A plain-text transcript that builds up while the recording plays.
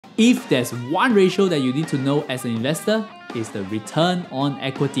If there's one ratio that you need to know as an investor, it's the return on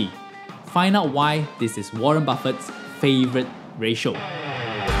equity. Find out why this is Warren Buffett's favorite ratio.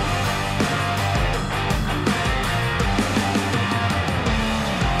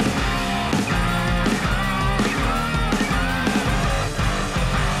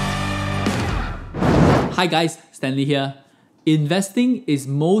 Hi guys, Stanley here. Investing is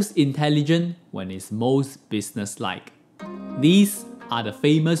most intelligent when it's most business-like. These are the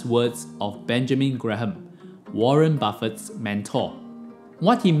famous words of Benjamin Graham, Warren Buffett's mentor.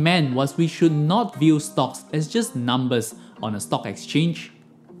 What he meant was we should not view stocks as just numbers on a stock exchange,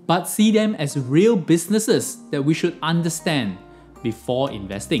 but see them as real businesses that we should understand before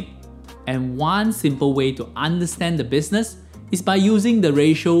investing. And one simple way to understand the business is by using the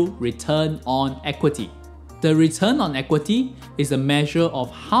ratio return on equity. The return on equity is a measure of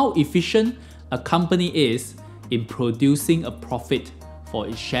how efficient a company is in producing a profit for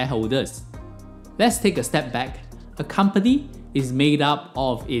its shareholders. Let's take a step back. A company is made up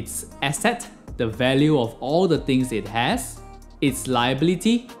of its asset, the value of all the things it has, its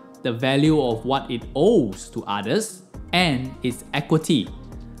liability, the value of what it owes to others, and its equity,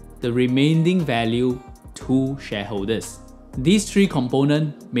 the remaining value to shareholders. These three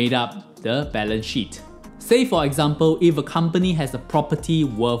components made up the balance sheet. Say for example, if a company has a property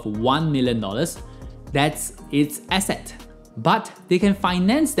worth $1 million, that's its asset. But they can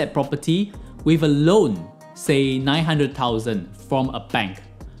finance that property with a loan, say $900,000 from a bank.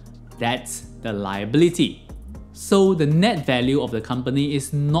 That's the liability. So the net value of the company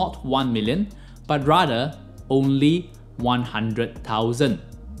is not 1 million, but rather only 100,000.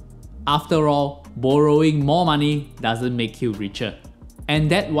 After all, borrowing more money doesn't make you richer.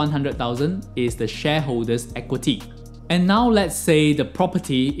 And that 100,000 is the shareholders' equity. And now let's say the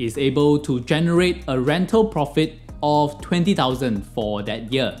property is able to generate a rental profit of 20,000 for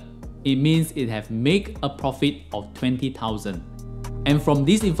that year. It means it have made a profit of 20,000. And from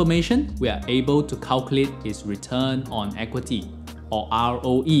this information, we are able to calculate its return on equity, or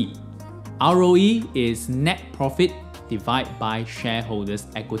ROE. ROE is net profit divided by shareholders'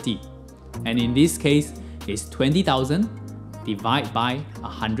 equity. And in this case, it's 20,000 divided by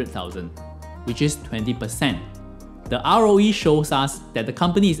 100,000, which is 20%. The ROE shows us that the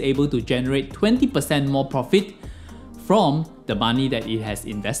company is able to generate 20% more profit from the money that it has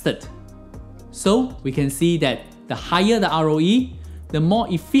invested. So we can see that the higher the ROE, the more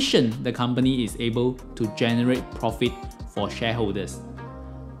efficient the company is able to generate profit for shareholders.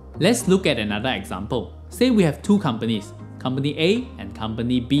 Let's look at another example. Say we have two companies, Company A and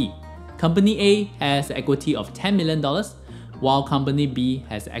Company B. Company A has an equity of $10 million, while Company B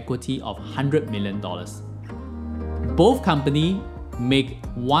has equity of $100 million. Both companies make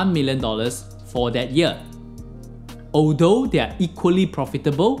 $1 million for that year. Although they are equally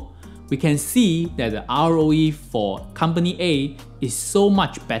profitable, we can see that the ROE for Company A is so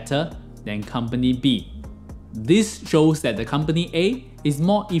much better than Company B. This shows that the Company A is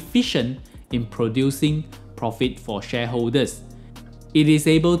more efficient in producing profit for shareholders. It is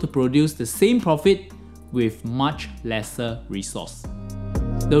able to produce the same profit with much lesser resource.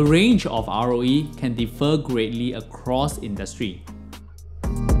 The range of ROE can differ greatly across industry.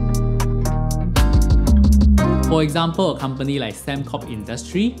 For example, a company like Sembcorp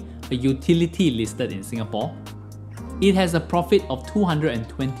Industry, a utility listed in Singapore, it has a profit of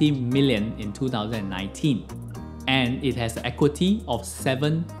 220 million in 2019, and it has an equity of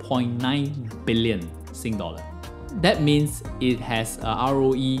 7.9 billion Sing dollar. That means it has a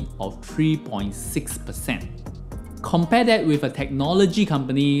ROE of 3.6%. Compare that with a technology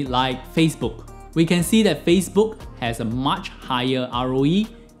company like Facebook. We can see that Facebook has a much higher ROE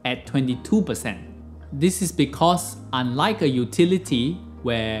at 22%. This is because unlike a utility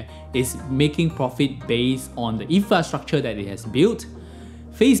where it's making profit based on the infrastructure that it has built,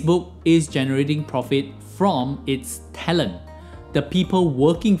 Facebook is generating profit from its talent, the people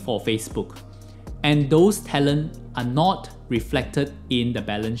working for Facebook. And those talent are not reflected in the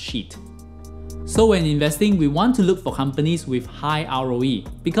balance sheet. So when investing, we want to look for companies with high ROE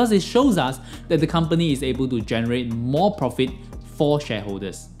because it shows us that the company is able to generate more profit for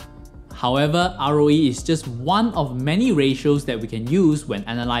shareholders. However, ROE is just one of many ratios that we can use when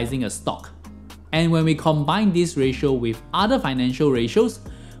analyzing a stock. And when we combine this ratio with other financial ratios,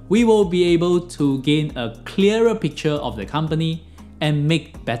 we will be able to gain a clearer picture of the company and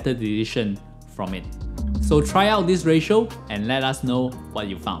make better decisions from it. So try out this ratio and let us know what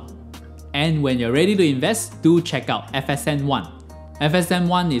you found. And when you're ready to invest, do check out FSN1.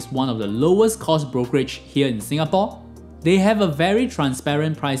 FSN1 is one of the lowest cost brokerage here in Singapore. They have a very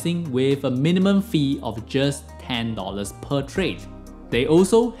transparent pricing with a minimum fee of just $10 per trade. They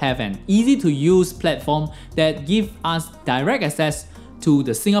also have an easy to use platform that gives us direct access to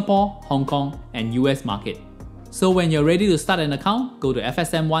the Singapore, Hong Kong and US market. So when you're ready to start an account, go to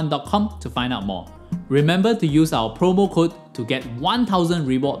fsm1.com to find out more. Remember to use our promo code to get 1000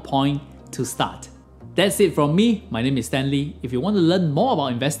 reward point to start. That's it from me. My name is Stanley. If you want to learn more about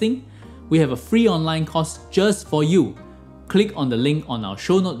investing, we have a free online course just for you. Click on the link on our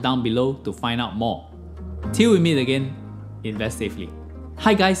show note down below to find out more. Till we meet again, invest safely.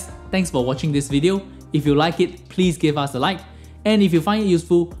 Hi guys, thanks for watching this video. If you like it, please give us a like. And if you find it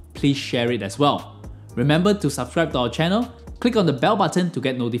useful, please share it as well. Remember to subscribe to our channel, click on the bell button to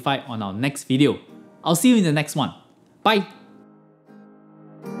get notified on our next video. I'll see you in the next one. Bye!